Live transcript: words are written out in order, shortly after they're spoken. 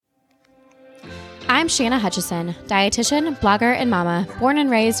I'm Shanna Hutchison, dietitian, blogger, and mama, born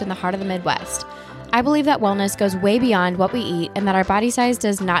and raised in the heart of the Midwest. I believe that wellness goes way beyond what we eat and that our body size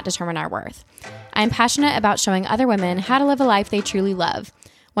does not determine our worth. I'm passionate about showing other women how to live a life they truly love,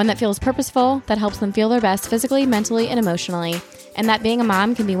 one that feels purposeful, that helps them feel their best physically, mentally, and emotionally, and that being a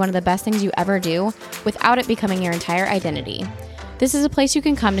mom can be one of the best things you ever do without it becoming your entire identity. This is a place you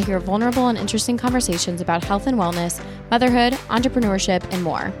can come to hear vulnerable and interesting conversations about health and wellness, motherhood, entrepreneurship, and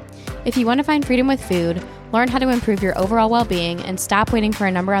more. If you want to find freedom with food, learn how to improve your overall well-being, and stop waiting for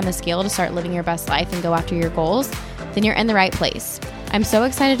a number on the scale to start living your best life and go after your goals, then you're in the right place. I'm so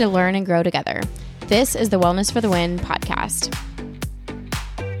excited to learn and grow together. This is the Wellness for the Win podcast.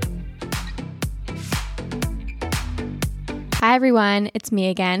 Hi, everyone. It's me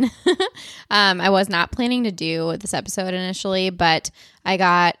again. I was not planning to do this episode initially, but I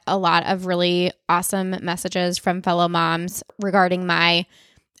got a lot of really awesome messages from fellow moms regarding my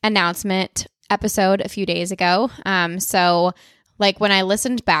announcement episode a few days ago. So when I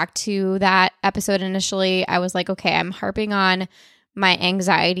listened back to that episode initially, I was like, okay, I'm harping on my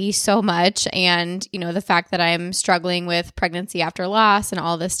anxiety so much and, the fact that I'm struggling with pregnancy after loss and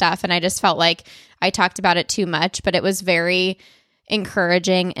all this stuff. And I just felt like I talked about it too much, but it was very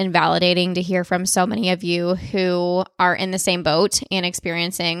encouraging and validating to hear from so many of you who are in the same boat and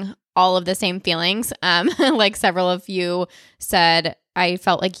experiencing all of the same feelings. Like several of you said, I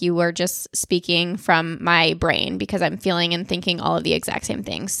felt like you were just speaking from my brain because I'm feeling and thinking all of the exact same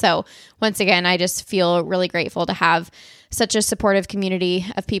things. So once again, I just feel really grateful to have such a supportive community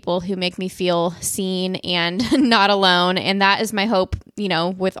of people who make me feel seen and not alone. And that is my hope,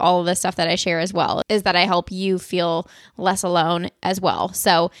 with all of the stuff that I share as well, is that I help you feel less alone as well.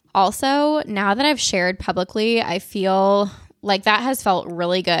 So also, now that I've shared publicly, I feel like that has felt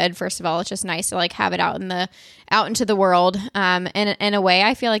really good. First of all, it's just nice to have it out into the world. And in a way,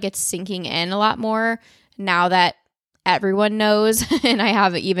 I feel like it's sinking in a lot more now that everyone knows and I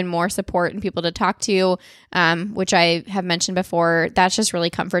have even more support and people to talk to, which I have mentioned before. That's just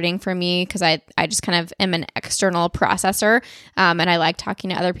really comforting for me because I just kind of am an external processor, and I like talking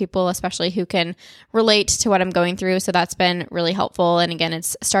to other people, especially who can relate to what I'm going through. So that's been really helpful. And again,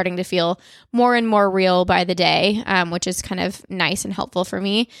 it's starting to feel more and more real by the day, which is kind of nice and helpful for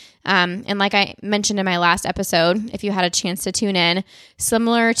me. And like I mentioned in my last episode, if you had a chance to tune in,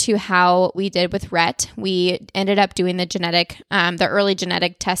 similar to how we did with Rhett, we ended up doing the early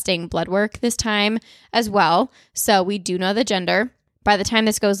genetic testing blood work this time as well. So we do know the gender. By the time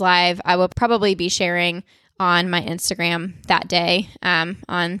this goes live, I will probably be sharing on my Instagram that day,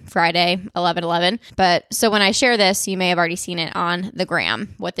 on Friday, 11/11. But so when I share this, you may have already seen it on the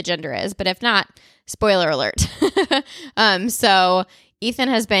gram, what the gender is. But if not, spoiler alert. So Ethan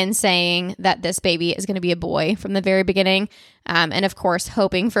has been saying that this baby is going to be a boy from the very beginning, and of course,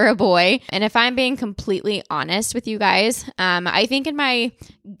 hoping for a boy. And if I'm being completely honest with you guys, I think in my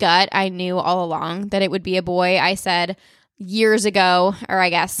gut, I knew all along that it would be a boy. I said years ago, or I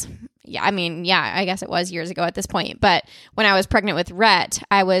guess it was years ago at this point. But when I was pregnant with Rhett,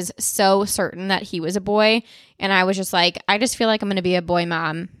 I was so certain that he was a boy. And I was just like, I just feel like I'm going to be a boy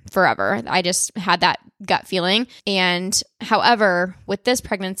mom forever. I just had that gut feeling. And however, with this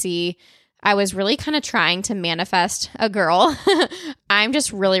pregnancy, I was really kind of trying to manifest a girl. I'm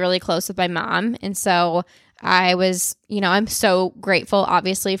just really, really close with my mom. And so I was, I'm so grateful,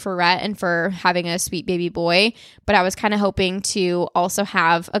 obviously, for Rhett and for having a sweet baby boy. But I was kind of hoping to also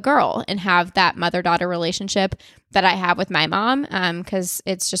have a girl and have that mother-daughter relationship that I have with my mom, because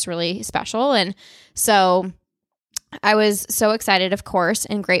it's just really special. And so I was so excited, of course,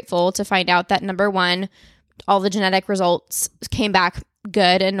 and grateful to find out that number one, all the genetic results came back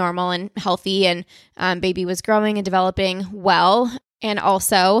good and normal and healthy, and baby was growing and developing well. And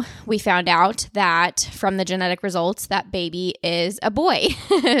also, we found out that from the genetic results, that baby is a boy.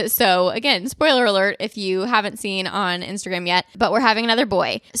 So again, spoiler alert if you haven't seen on Instagram yet, but we're having another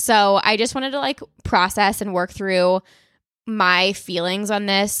boy. So I just wanted to process and work through my feelings on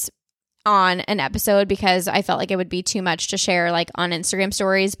this on an episode because I felt like it would be too much to share on Instagram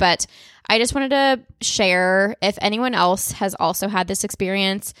stories. But I just wanted to share if anyone else has also had this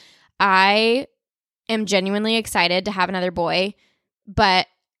experience. I am genuinely excited to have another boy, but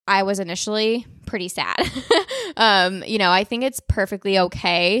I was initially pretty sad. I think it's perfectly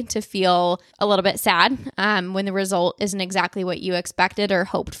okay to feel a little bit sad when the result isn't exactly what you expected or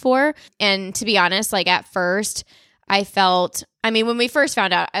hoped for. And to be honest, at first, when we first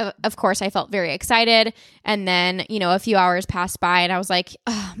found out, of course, I felt very excited. And then, a few hours passed by and I was like,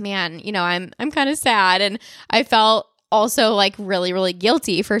 oh man, I'm kind of sad. And I felt also really, really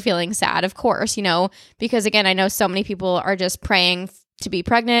guilty for feeling sad, of course, because again, I know so many people are just praying to be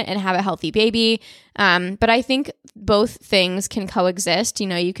pregnant and have a healthy baby. But I think both things can coexist.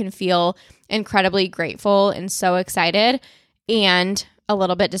 You can feel incredibly grateful and so excited and a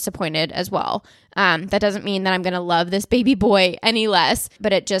little bit disappointed as well. That doesn't mean that I'm going to love this baby boy any less,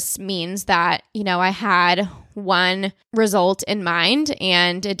 but it just means that, I had one result in mind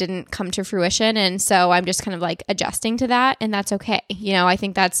and it didn't come to fruition. And so I'm just kind of like adjusting to that, and that's okay. I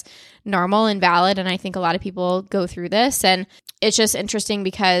think that's normal and valid. And I think a lot of people go through this, and it's just interesting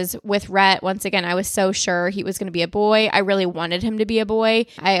because with Rhett, once again, I was so sure he was going to be a boy. I really wanted him to be a boy.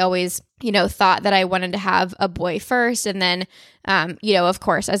 I always, thought that I wanted to have a boy first. And then, of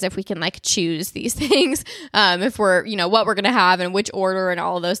course, as if we can like choose these things, if we're, what we're going to have and which order and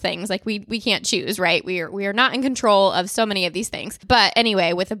all of those things, like we can't choose, right? We are not in control of so many of these things. But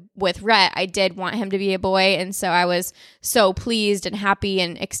anyway, with Rhett, I did want him to be a boy. And so I was so pleased and happy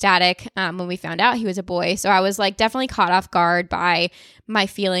and ecstatic when we found out he was a boy. So I was like definitely caught off guard by my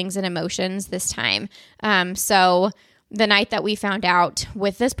feelings and emotions this time. So the night that we found out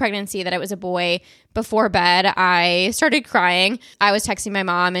with this pregnancy that it was a boy, before bed, I started crying. I was texting my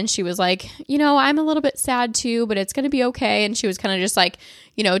mom and she was like, I'm a little bit sad too, but it's going to be okay. And she was kind of just like,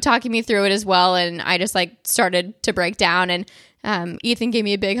 talking me through it as well. And I just like started to break down, and Ethan gave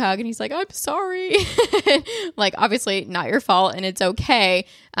me a big hug and he's like, I'm sorry. Like, obviously not your fault and it's okay.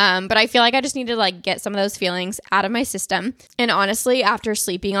 But I feel like I just need to like get some of those feelings out of my system. And honestly, after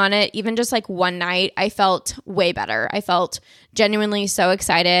sleeping on it, even just like one night, I felt way better. I felt genuinely so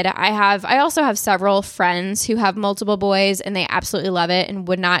excited. I also have several friends who have multiple boys and they absolutely love it and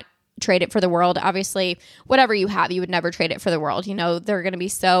would not trade it for the world. Obviously, whatever you have, you would never trade it for the world. They're going to be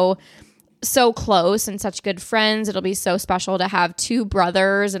so close and such good friends. It'll be so special to have two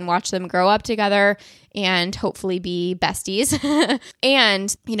brothers and watch them grow up together and hopefully be besties.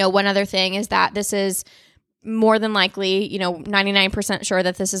 And, one other thing is that this is more than likely, 99% sure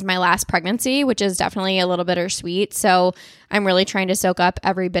that this is my last pregnancy, which is definitely a little bittersweet. So I'm really trying to soak up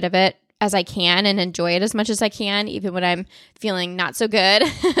every bit of it as I can and enjoy it as much as I can, even when I'm feeling not so good.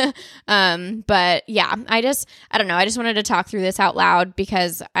 But yeah, I don't know. I just wanted to talk through this out loud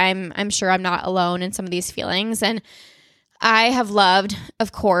because I'm sure I'm not alone in some of these feelings. And I have loved,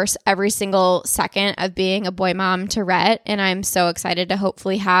 of course, every single second of being a boy mom to Rhett, and I'm so excited to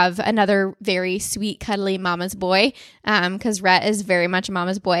hopefully have another very sweet, cuddly mama's boy, because Rhett is very much a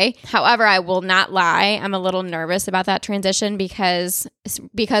mama's boy. However, I will not lie, I'm a little nervous about that transition because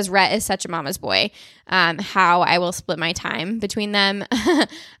Rhett is such a mama's boy. How I will split my time between them,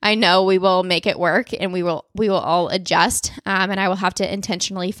 I know we will make it work, and we will all adjust, and I will have to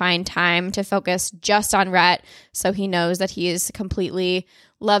intentionally find time to focus just on Rhett so he knows that he is completely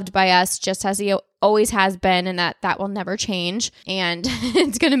loved by us just as he always has been, and that will never change. And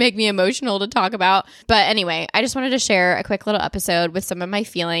it's going to make me emotional to talk about. But anyway, I just wanted to share a quick little episode with some of my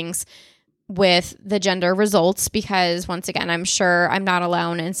feelings with the gender results, because once again, I'm sure I'm not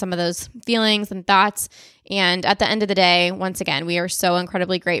alone in some of those feelings and thoughts. And at the end of the day, once again, we are so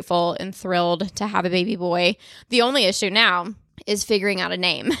incredibly grateful and thrilled to have a baby boy. The only issue now is figuring out a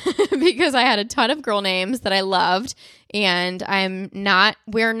name because I had a ton of girl names that I loved, and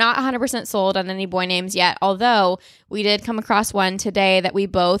we're not 100% sold on any boy names yet, although we did come across one today that we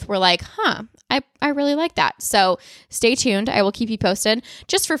both were like, I really like that. So stay tuned. I will keep you posted.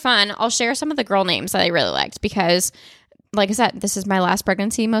 Just for fun, I'll share some of the girl names that I really liked because, like I said, this is my last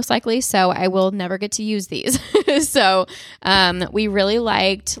pregnancy most likely, so I will never get to use these. So we really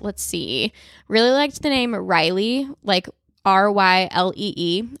liked the name Riley, like Ryle.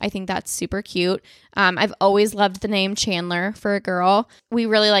 I think that's super cute. I've always loved the name Chandler for a girl. We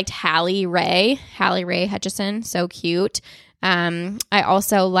really liked Hallie Ray Hutchison, so cute. I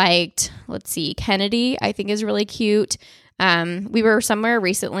also liked, Kennedy, I think is really cute. We were somewhere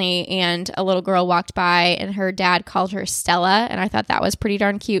recently and a little girl walked by and her dad called her Stella, and I thought that was pretty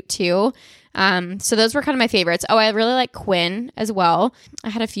darn cute too. So those were kind of my favorites. Oh, I really like Quinn as well. I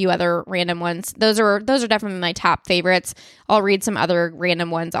had a few other random ones. Those are definitely my top favorites. I'll read some other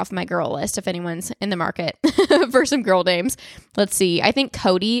random ones off my girl list if anyone's in the market for some girl names. Let's see. I think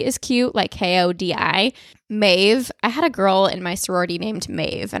Cody is cute, like Kodi. Maeve. I had a girl in my sorority named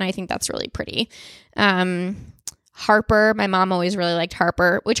Maeve, and I think that's really pretty. Harper. My mom always really liked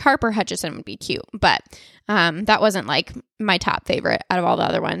Harper, which Harper Hutchison would be cute, but that wasn't like my top favorite out of all the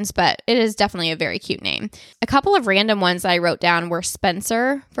other ones, but it is definitely a very cute name. A couple of random ones that I wrote down were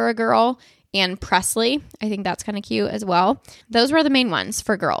Spencer for a girl and Presley. I think that's kind of cute as well. Those were the main ones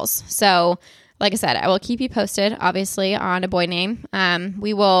for girls. So like I said, I will keep you posted, obviously, on a boy name.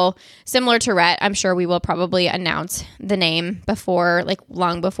 We will, similar to Rhett, I'm sure we will probably announce the name before, like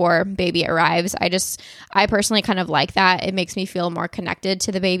long before baby arrives. I personally kind of like that. It makes me feel more connected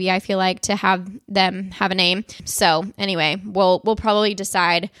to the baby, I feel like, to have them have a name. So anyway, we'll probably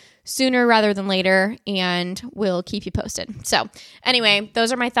decide sooner rather than later, and we'll keep you posted. So anyway,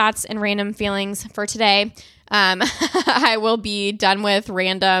 those are my thoughts and random feelings for today. I will be done with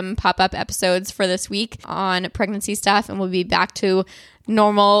random pop-up episodes for this week on pregnancy stuff, and we'll be back to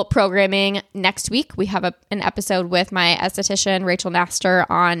normal programming next week. We have an episode with my esthetician, Rachel Naster,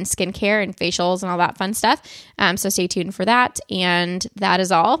 on skincare and facials and all that fun stuff. So stay tuned for that. And that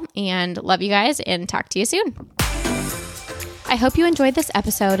is all. And love you guys, and talk to you soon. I hope you enjoyed this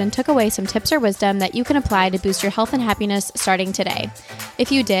episode and took away some tips or wisdom that you can apply to boost your health and happiness starting today.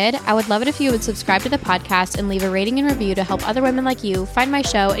 If you did, I would love it if you would subscribe to the podcast and leave a rating and review to help other women like you find my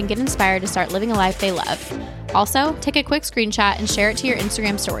show and get inspired to start living a life they love. Also, take a quick screenshot and share it to your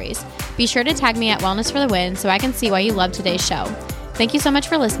Instagram stories. Be sure to tag me at Wellness for the Win so I can see why you love today's show. Thank you so much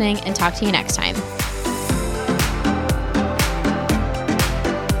for listening, and talk to you next time.